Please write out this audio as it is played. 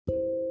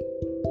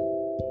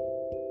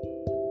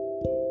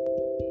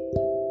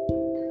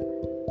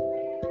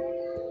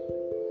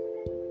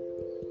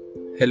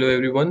Hello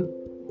everyone,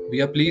 we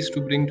are pleased to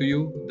bring to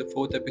you the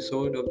fourth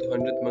episode of The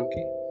Hundredth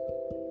Monkey.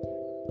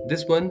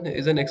 This one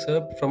is an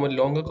excerpt from a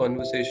longer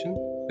conversation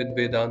with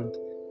Vedant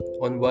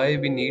on why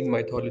we need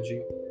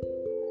mythology.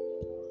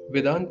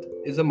 Vedant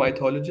is a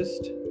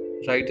mythologist,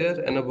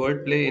 writer, and a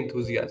wordplay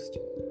enthusiast.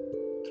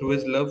 Through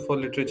his love for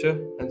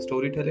literature and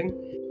storytelling,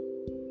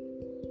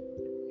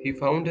 he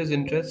found his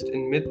interest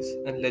in myths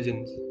and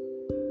legends.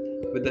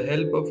 With the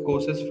help of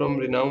courses from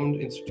renowned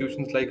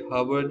institutions like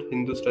Harvard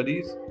Hindu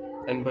Studies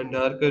and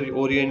Bhandarkar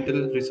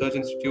Oriental Research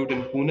Institute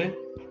in Pune,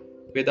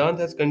 Vedant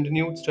has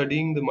continued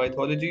studying the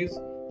mythologies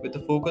with a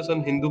focus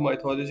on Hindu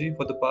mythology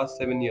for the past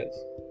 7 years.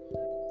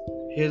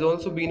 He has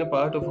also been a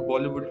part of a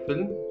Bollywood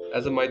film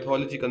as a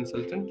mythology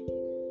consultant.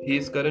 He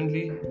is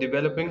currently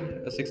developing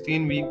a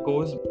 16-week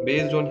course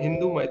based on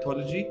Hindu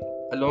mythology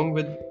along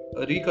with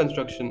a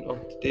reconstruction of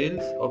the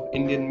tales of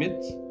Indian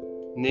myths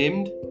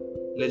named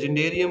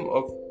Legendarium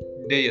of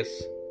Deus.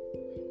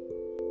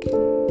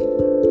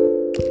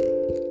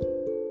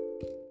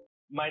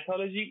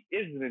 Mythology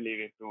is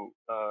related to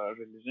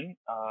religion.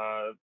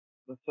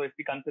 So if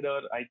we consider,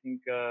 I think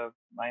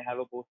I have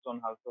a post on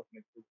House of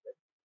Myths as well.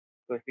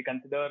 So if we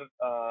consider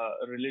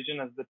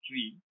religion as the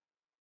tree,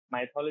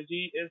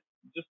 mythology is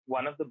just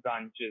one of the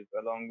branches,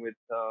 along with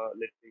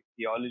let's say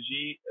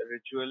theology,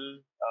 ritual,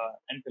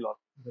 and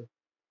philosophy. Right.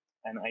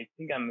 And I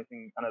think I'm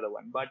missing another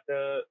one. But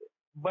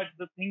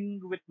the thing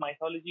with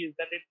mythology is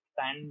that it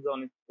stands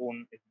on its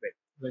own as well.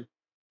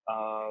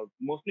 Right.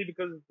 Mostly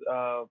because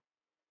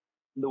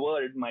the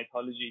word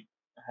mythology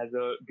has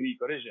a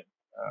Greek origin.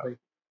 Right.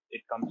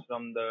 It comes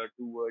from the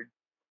two words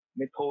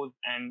mythos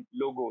and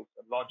logos,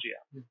 or logia,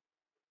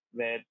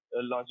 where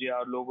logia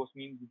or logos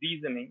means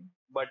reasoning,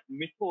 but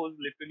mythos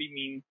literally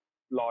means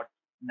plot,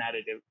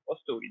 narrative, or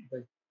story.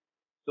 Right.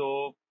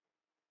 So,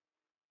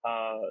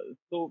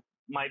 so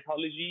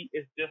mythology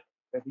is just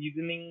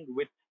reasoning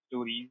with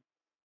stories,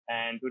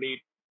 and today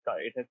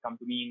it has come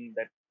to mean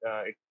that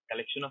it's a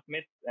collection of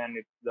myths and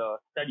it's the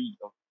study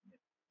of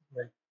myths.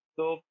 Right.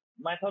 So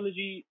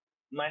mythology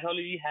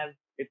has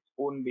its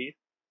own base,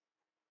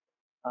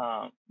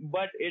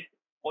 but it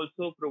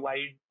also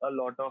provides a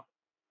lot of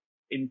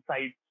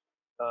insights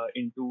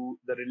into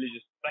the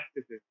religious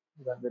practices,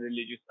 the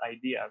religious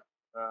ideas,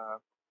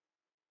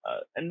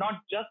 and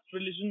not just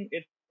religion.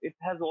 It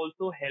has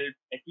also helped,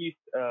 at least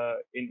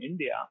in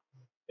India,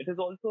 it has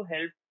also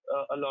helped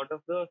a lot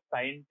of the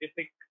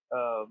scientific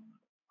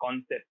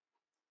concepts.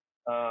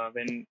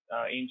 When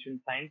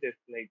ancient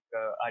scientists like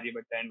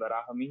Aryabhatta and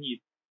Varahamihir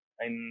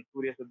in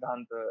Surya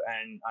Siddhanta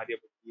and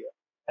Aryabhatta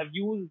have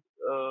used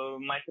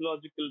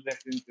mythological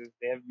references.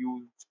 They have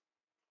used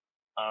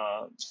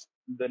uh,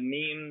 the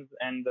names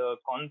and the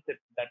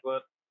concepts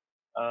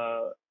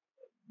uh,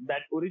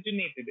 that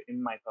originated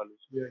in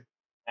mythology. Yeah.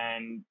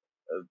 And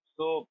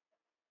so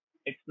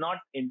it's not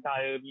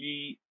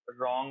entirely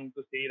wrong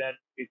to say that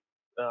it's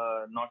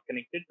not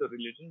connected to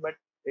religion, but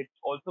it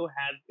also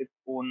has its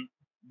own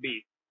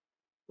base.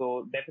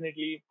 So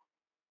definitely,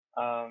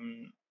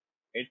 um,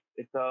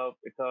 it's a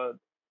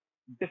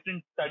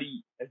different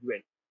study as well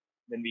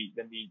when we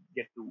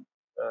get to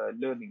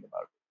learning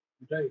about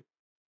it. Right.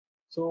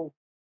 So,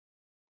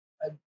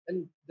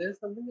 and there's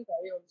something that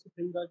I also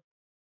think that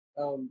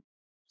um,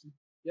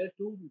 there are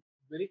two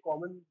very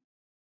common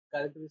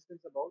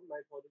characteristics about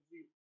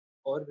mythology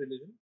or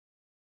religion.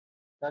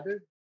 That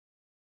is,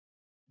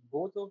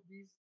 both of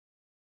these,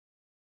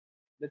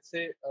 let's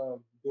say,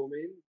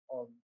 domain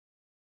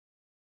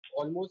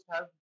almost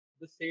have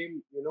the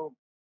same,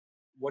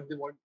 what they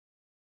want,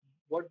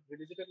 what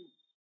religion and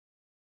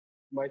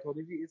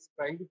mythology is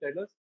trying to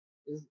tell us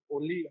is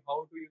only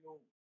how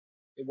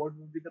to, what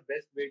would be the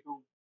best way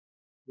to,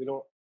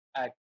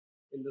 act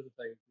in the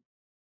society.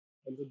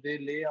 And so they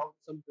lay out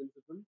some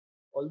principles.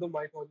 Although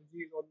mythology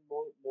is on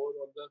more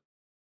on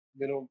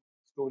the,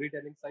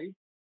 storytelling side,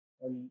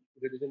 and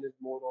religion is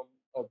more on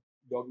a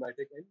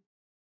dogmatic end.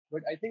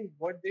 But I think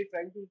what they're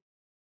trying to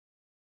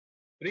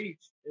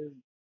preach is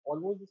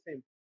almost the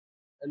same.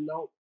 And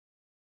now,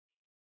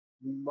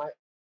 my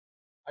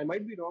I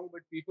might be wrong,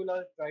 but people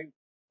are trying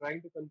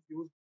to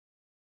confuse,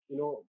 you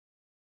know,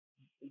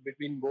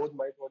 between both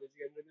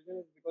mythology and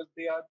religion is because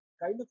they are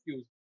kind of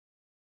fused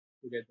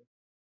together.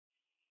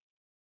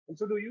 And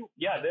so, do you?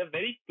 Yeah, they're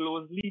very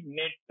closely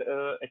knit,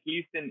 at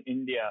least in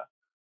India.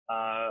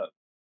 Uh,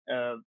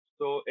 uh,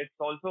 so it's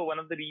also one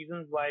of the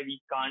reasons why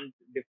we can't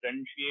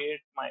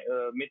differentiate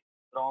myth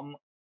from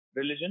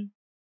religion,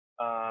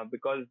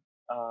 because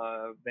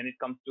when it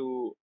comes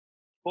to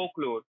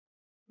folklore,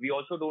 we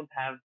also don't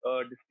have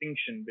a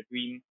distinction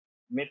between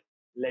myth,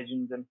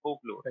 legends, and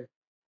folklore. Right.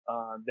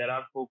 There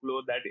are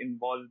folklore that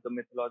involves the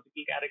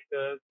mythological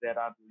characters. There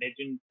are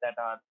legends that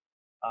are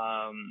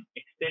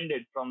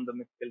extended from the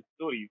mythical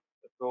stories.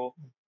 So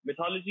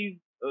mythologies,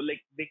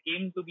 like they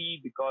came to be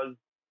because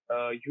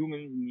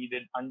humans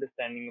needed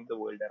understanding of the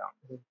world around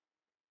them.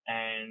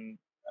 And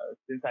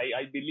since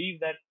I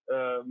believe that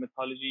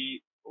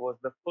mythology was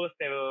the first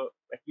ever,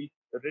 at least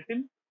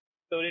written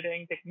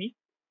storytelling technique,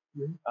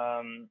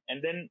 Mhm.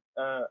 and then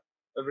a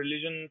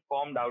religion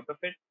formed out of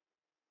it.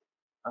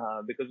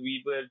 because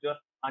we were just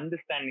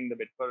understanding the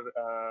bit.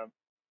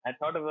 I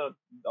thought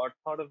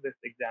of this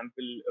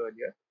example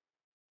earlier.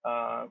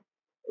 Uh,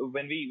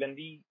 when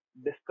we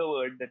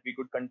discovered that we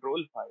could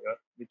control fire,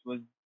 which was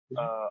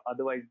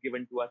otherwise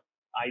given to us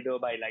either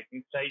by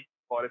lightning strikes,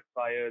 forest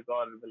fires,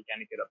 or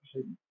volcanic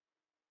eruptions.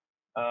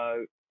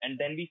 And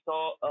then we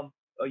saw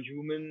a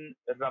human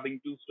rubbing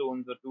two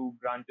stones or two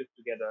branches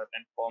together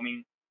and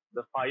forming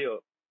the fire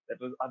that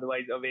was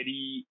otherwise a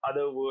very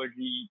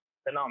otherworldly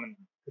phenomenon.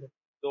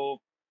 So,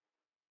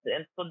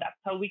 and so that's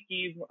how we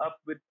came up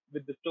with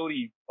the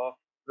stories of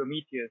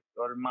Prometheus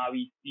or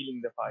Maui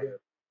stealing the fire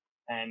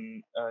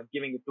and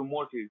giving it to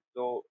mortals.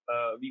 So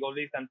we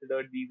always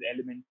considered these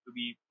elements to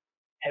be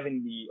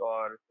heavenly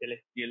or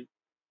celestial,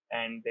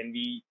 and then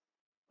we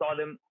saw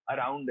them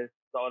around us,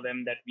 saw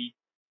them that we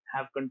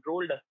have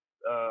controlled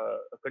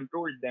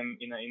them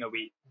in a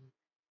way,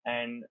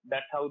 and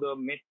that's how the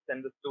myths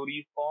and the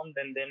stories formed,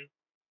 and then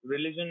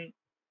religion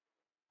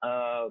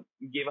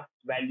gave us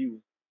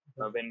values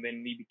when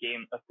we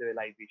became a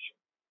civilization.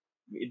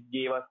 It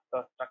gave us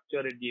a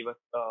structure, it gave us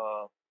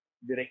a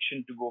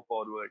direction to go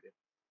forward.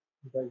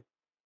 Right.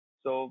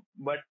 So,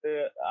 but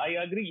I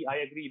agree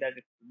that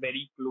it's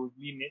very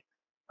closely knit,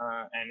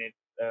 and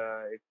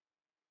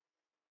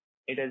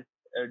it is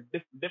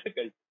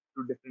difficult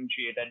to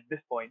differentiate at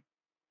this point.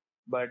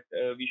 But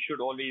we should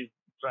always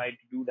try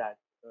to do that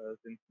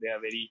since they are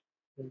very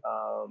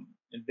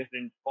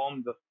different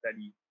forms of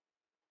study.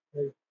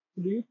 Right.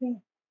 So do you think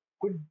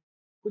could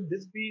could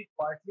this be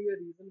partly a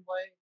reason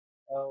why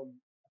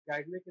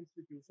academic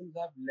institutions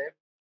have left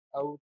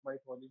out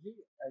mythology?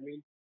 I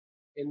mean,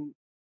 in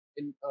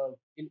in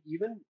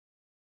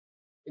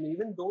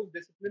even those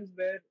disciplines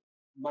where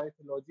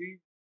mythology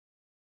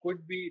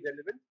could be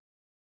relevant,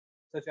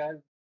 such as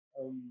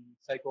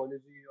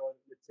psychology or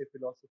let's say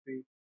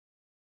philosophy.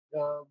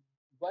 Uh,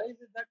 why is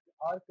it that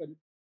our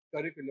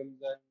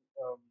curriculums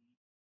and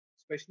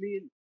especially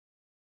in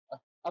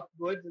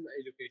upwards in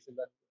education,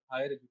 that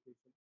higher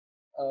education,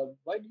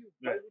 why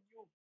Right. would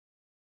you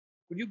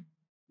could you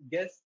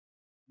guess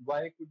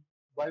why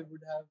why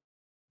would have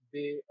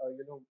they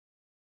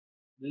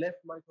left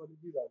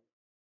mythology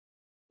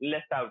value?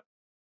 Left out.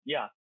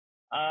 Yeah.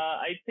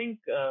 I think,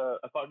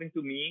 according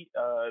to me,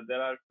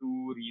 there are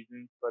two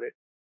reasons for it.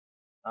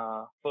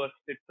 First,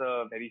 it's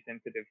a very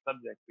sensitive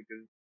subject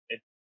because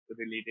it's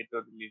related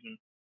to religion,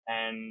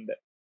 and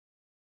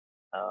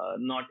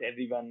not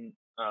everyone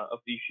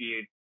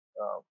appreciates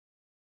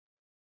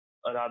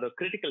a rather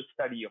critical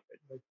study of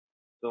it.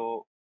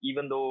 So,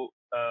 even though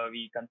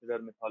we consider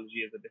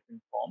mythology as a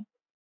different form,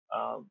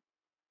 uh,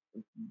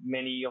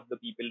 many of the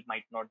people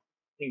might not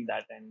think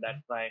that, and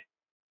that's why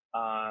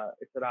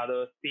it's a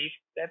rather safe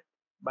step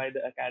by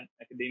the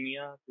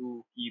academia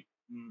to keep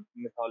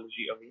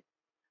mythology away.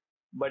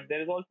 But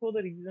there is also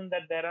the reason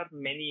that there are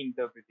many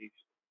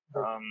interpretations,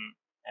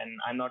 and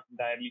I'm not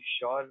entirely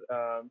sure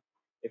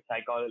if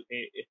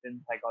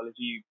in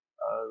psychology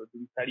do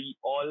we study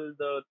all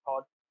the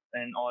thoughts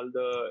and all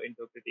the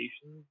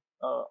interpretations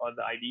or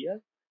the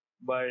ideas.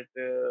 But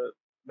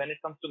when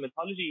it comes to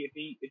mythology,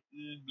 it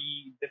will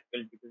be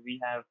difficult because we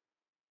have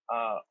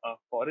a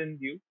foreign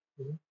view,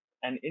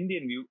 an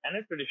Indian view, and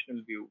a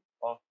traditional view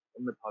of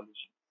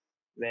mythology,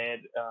 where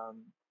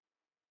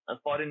a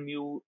foreign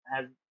view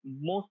has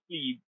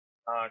mostly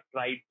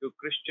tried to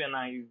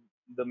Christianize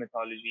the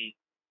mythology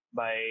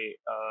by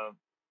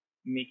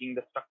making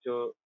the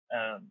structure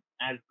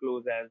as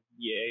close as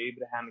the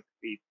Abrahamic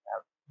faith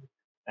have.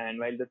 And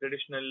while the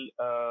traditional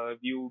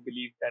view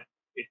believes that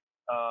it's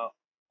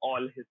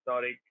all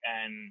historic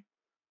and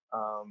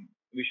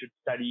we should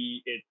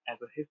study it as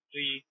a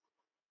history,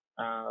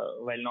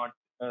 while not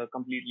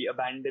completely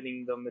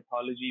abandoning the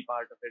mythology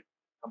part of it,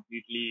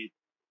 completely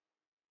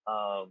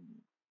um,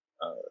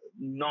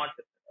 not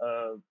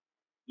uh,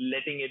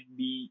 letting it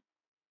be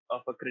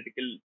of a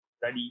critical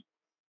study,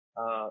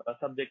 a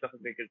subject of a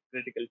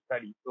critical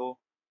study. So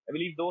I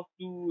believe those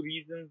two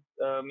reasons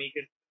make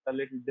it a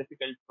little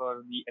difficult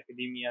for the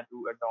academia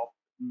to adopt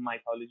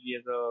mythology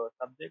as a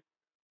subject.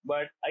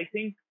 But I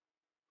think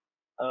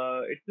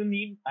it's a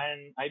need,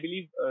 and I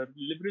believe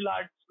liberal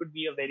arts could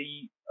be a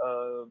very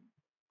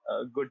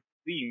good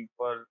stream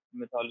for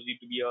mythology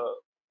to be a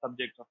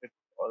subject of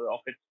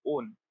its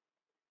own.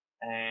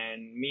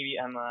 And maybe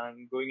I'm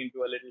going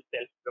into a little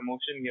self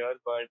promotion here,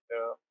 but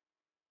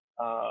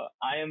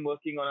I am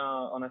working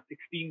on a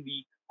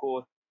 16-week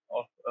course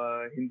of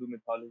Hindu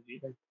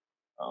mythology.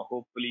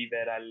 Hopefully,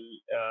 where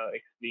I'll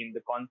explain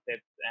the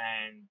concepts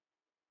and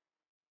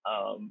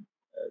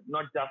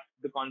not just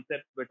the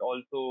concepts, but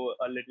also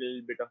a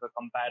little bit of a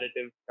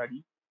comparative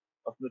study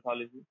of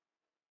mythology.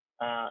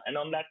 And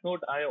on that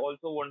note, I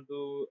also want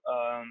to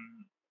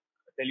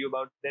tell you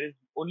about there is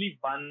only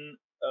one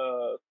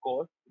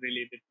course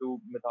related to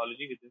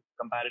mythology, which is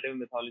comparative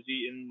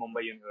mythology in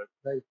Mumbai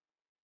University.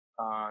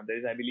 Right. There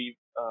is, I believe,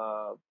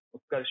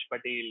 Utkarsh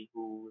Patel,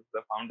 who is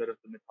the founder of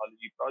the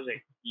Mythology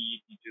Project.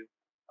 He teaches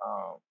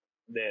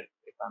there,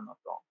 if I'm not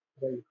wrong.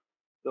 Right.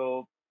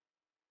 So,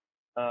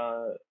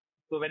 uh,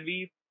 so when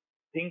we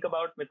think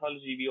about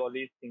mythology, we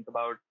always think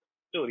about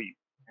stories,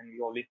 and we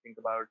always think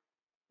about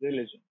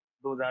religion.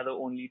 Those are the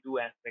only two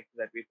aspects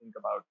that we think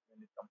about when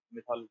it comes to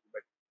mythology.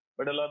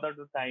 But a lot of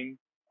the time,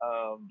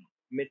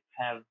 myths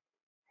have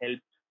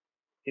helped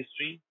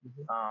history.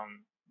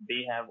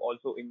 They have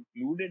also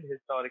included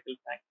historical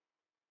facts.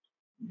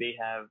 They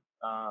have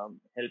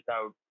helped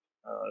out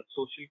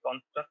social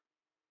constructs.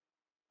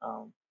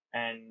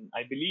 And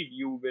I believe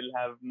you will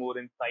have more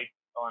insight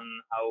on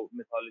how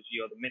mythology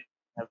or the myths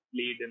have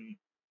played in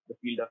the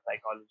field of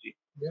psychology.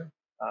 Yeah.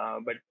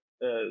 But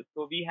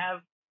so we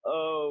have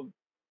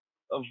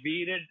a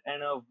varied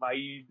and a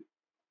wide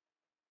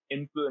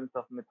influence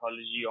of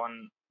mythology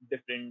on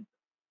different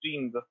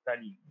streams of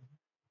study.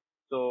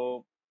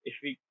 So if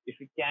we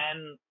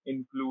can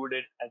include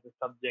it as a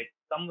subject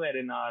somewhere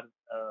in our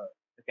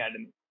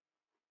academy,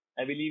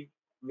 I believe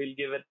we'll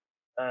give it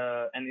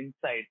an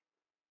insight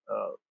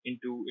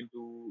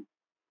into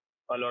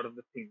a lot of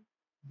the things.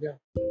 Yeah.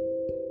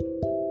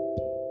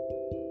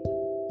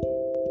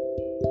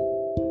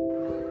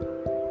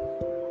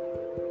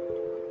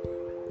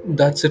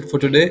 That's it for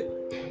today.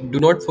 Do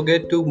not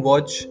forget to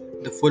watch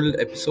the full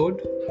episode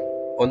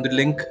on the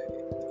link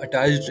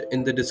attached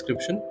in the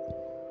description.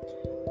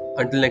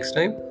 Until next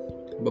time,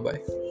 bye bye.